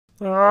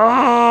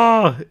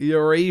Oh,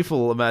 you're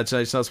evil,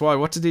 imagination. That's why.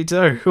 What did he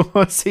do?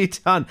 What's he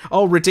done?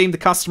 Oh, redeem the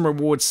custom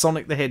reward,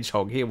 Sonic the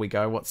Hedgehog. Here we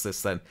go. What's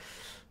this then?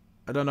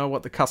 I don't know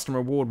what the custom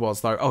reward was,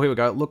 though. Oh, here we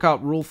go. Look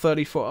up Rule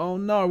 34. Oh,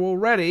 no,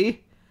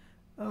 already?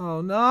 Oh,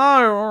 no.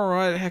 All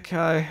right.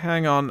 Okay,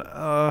 hang on.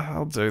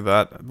 I'll do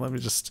that. Let me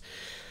just...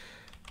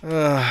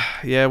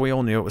 yeah, we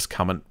all knew it was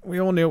coming. We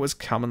all knew it was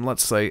coming.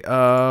 Let's see.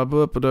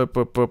 Boop, boop,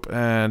 boop, boop,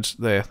 and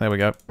there we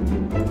go.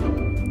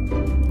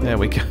 There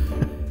we go.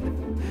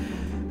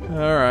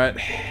 Alright.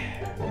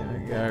 There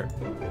we go.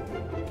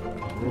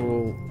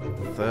 Rule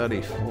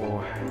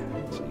 34.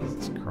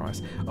 Jesus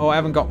Christ. Oh, I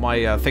haven't got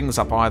my things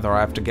up either.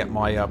 I have to get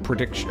my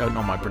prediction...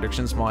 not my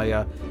predictions,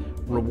 my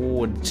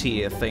reward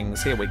tier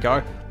things. Here we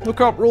go. Look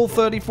up Rule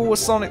 34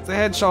 Sonic the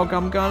Hedgehog.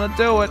 I'm gonna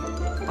do it.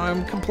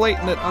 I'm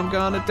completing it. I'm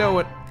gonna do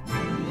it.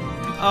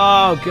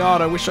 Oh,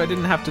 God. I wish I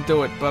didn't have to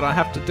do it, but I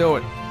have to do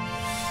it.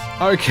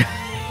 Okay.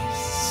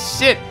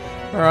 Shit.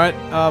 Alright.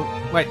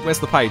 Wait, where's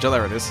the page? Oh,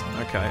 there it is.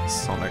 Okay,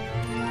 Sonic.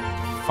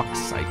 Fuck's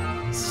sake.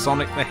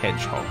 Sonic the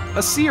Hedgehog.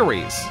 A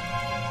series!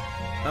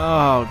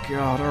 Oh,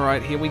 God.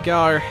 Alright, here we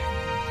go.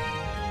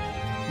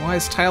 Why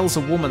is Tails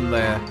a woman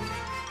there?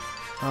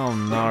 Oh,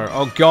 no.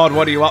 Oh, God,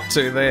 what are you up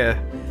to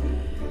there?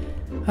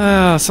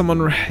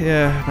 Someone...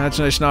 Yeah,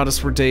 Imagination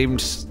Artist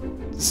redeemed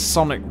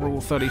Sonic Rule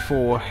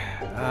 34.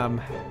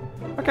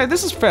 Okay,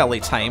 this is fairly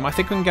tame. I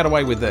think we can get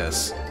away with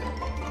this.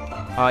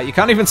 You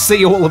can't even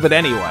see all of it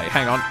anyway.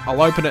 Hang on.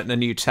 I'll open it in a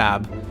new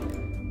tab.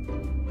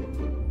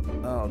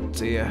 Oh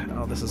dear.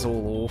 Oh, this is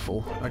all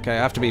awful. Okay, I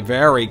have to be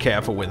very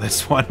careful with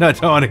this one. I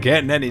don't want to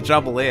get in any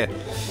trouble here.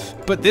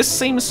 But this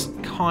seems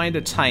kind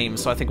of tame,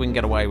 so I think we can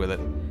get away with it.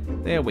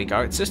 There we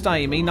go. It's just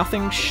Amy.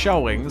 Nothing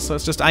showing, so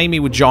it's just Amy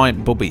with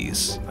giant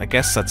boobies. I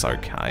guess that's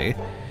okay.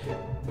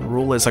 The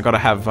rule is I gotta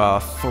have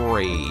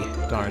 3,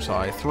 don't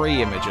I?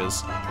 3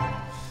 images.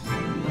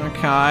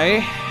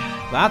 Okay.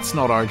 That's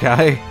not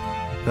okay.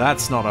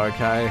 That's not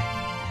okay.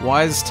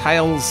 Why is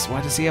Tails...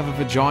 Why does he have a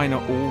vagina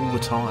all the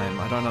time?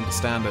 I don't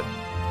understand it.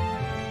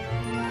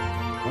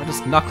 Why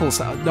does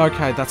Knuckles...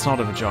 Okay, that's not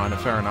a vagina.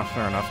 Fair enough,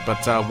 fair enough.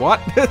 But, what?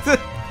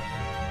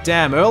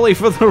 Damn, early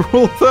for the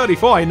Rule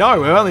 34. I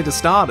know, early to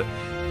start it.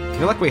 I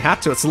feel like we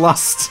had to. It's the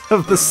last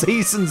of the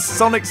season.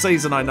 Sonic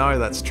season, I know,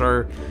 that's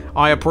true.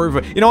 I approve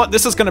it. You know what?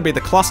 This is going to be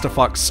the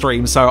clusterfuck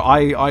stream, so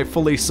I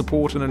fully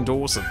support and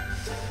endorse it.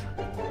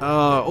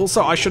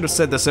 Also, I should have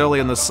said this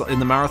earlier in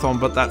the marathon,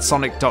 but that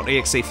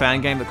Sonic.exe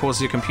fan game that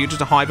causes your computer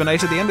to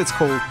hibernate at the end, it's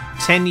called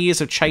 10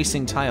 Years of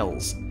Chasing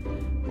Tails.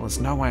 Well, there's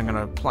no way I'm going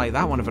to play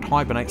that one if it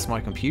hibernates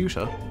my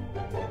computer.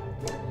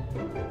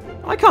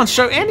 I can't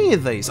show any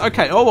of these.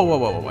 Okay, oh,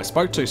 whoa, I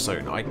spoke too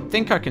soon. I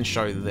think I can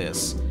show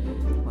this.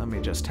 Let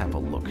me just have a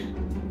look.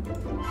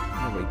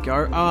 There we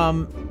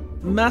go.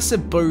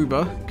 Massive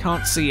boober.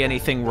 Can't see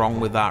anything wrong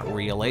with that,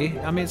 really.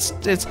 I mean, it's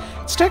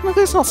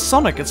technically it's not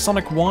Sonic, it's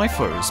Sonic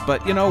waifus,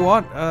 but you know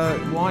what?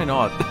 Why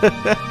not?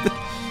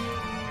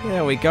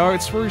 There we go.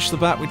 It's Rouge the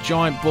Bat with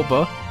giant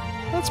boober.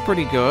 That's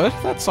pretty good.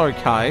 That's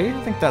okay.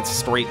 I think that's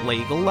street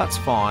legal. That's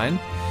fine.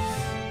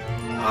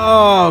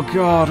 Oh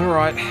god. All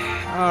right.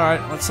 All right.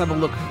 Let's have a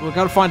look. We've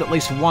got to find at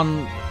least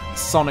one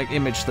Sonic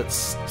image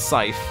that's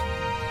safe.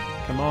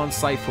 Come on,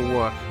 safe for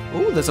work.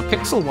 Ooh, there's a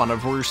pixel one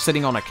of Rouge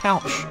sitting on a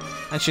couch.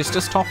 And she's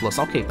just topless.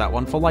 I'll keep that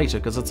one for later,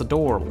 because it's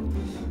adorable.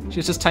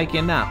 She's just taking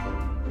a nap.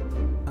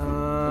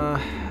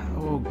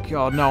 Oh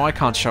god, no, I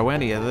can't show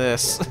any of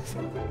this.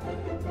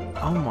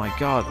 Oh my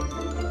god.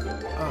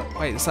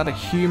 Wait, is that a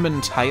human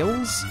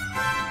Tails?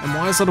 And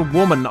why is it a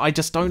woman? I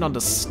just don't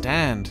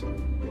understand.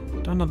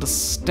 Don't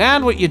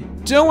understand what you're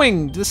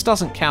doing! This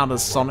doesn't count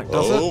as Sonic,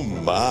 does it? Oh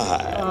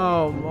my.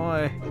 Oh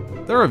my.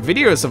 There are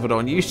videos of it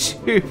on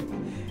YouTube.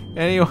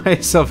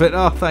 Anyways of it,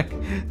 oh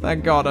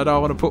thank god I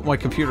don't want to put my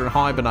computer in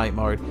hibernate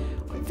mode.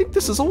 I think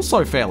this is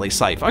also fairly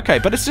safe. Okay,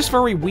 but it's just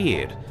very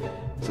weird.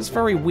 This is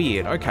very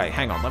weird. Okay,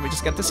 hang on, let me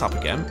just get this up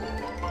again.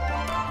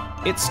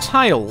 It's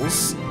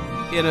Tails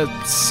in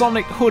a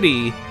Sonic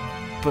hoodie,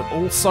 but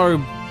also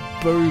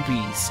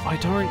boobies. I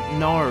don't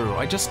know.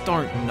 I just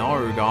don't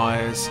know,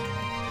 guys.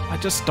 I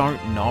just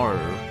don't know.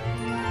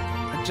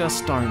 I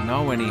just don't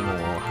know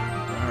anymore.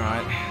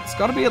 Alright, it's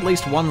got to be at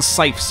least one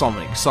safe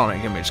Sonic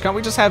image. Can't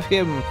we just have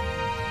him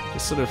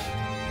just sort of...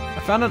 I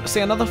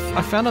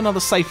found another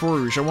safe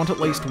Rouge. I want at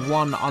least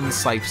one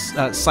unsafe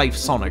safe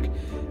Sonic.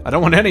 I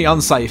don't want any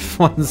unsafe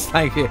ones,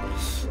 thank you.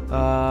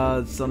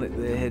 Sonic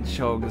the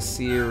Hedgehog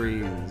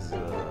series.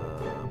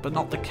 But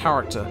not the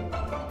character.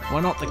 Why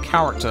not the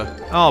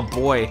character? Oh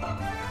boy.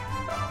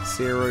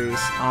 Series,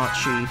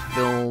 Archie,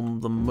 film,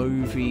 the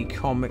movie,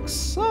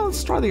 comics. Oh,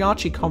 let's try the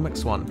Archie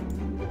comics one.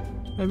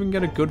 Maybe we can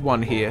get a good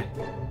one here.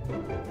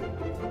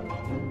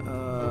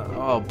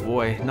 Oh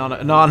boy,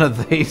 none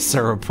of these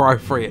are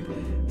appropriate.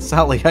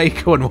 Sally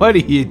Acorn, what are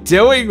you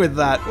doing with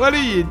that? What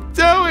are you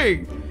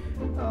doing?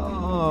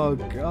 Oh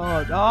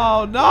god,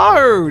 oh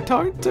no!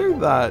 Don't do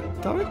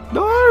that.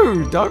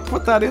 Don't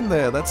put that in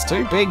there. That's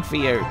too big for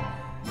you.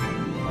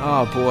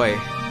 Oh boy.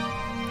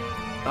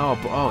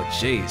 Oh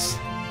jeez.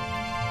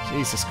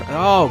 Jesus Christ.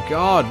 Oh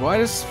god, why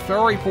does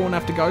furry porn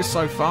have to go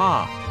so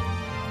far?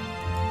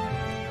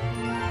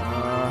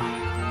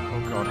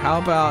 god. How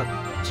about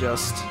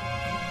just...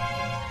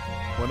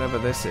 whatever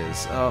this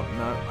is. Oh,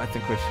 no, I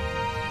think we've...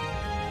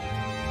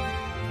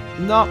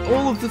 No,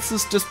 all of this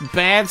is just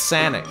bad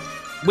Sonic.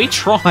 We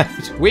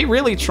tried. We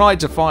really tried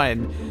to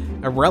find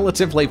a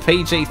relatively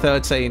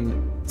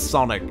PG-13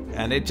 Sonic,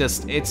 and it's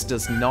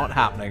just not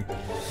happening.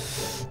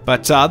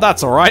 But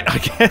that's alright, I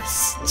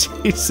guess.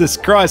 Jesus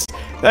Christ.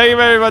 Thank you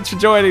very much for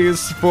joining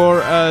us for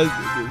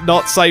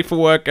not safe for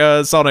work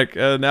Sonic.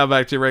 Now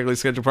back to your regularly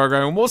scheduled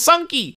program. More Sunky!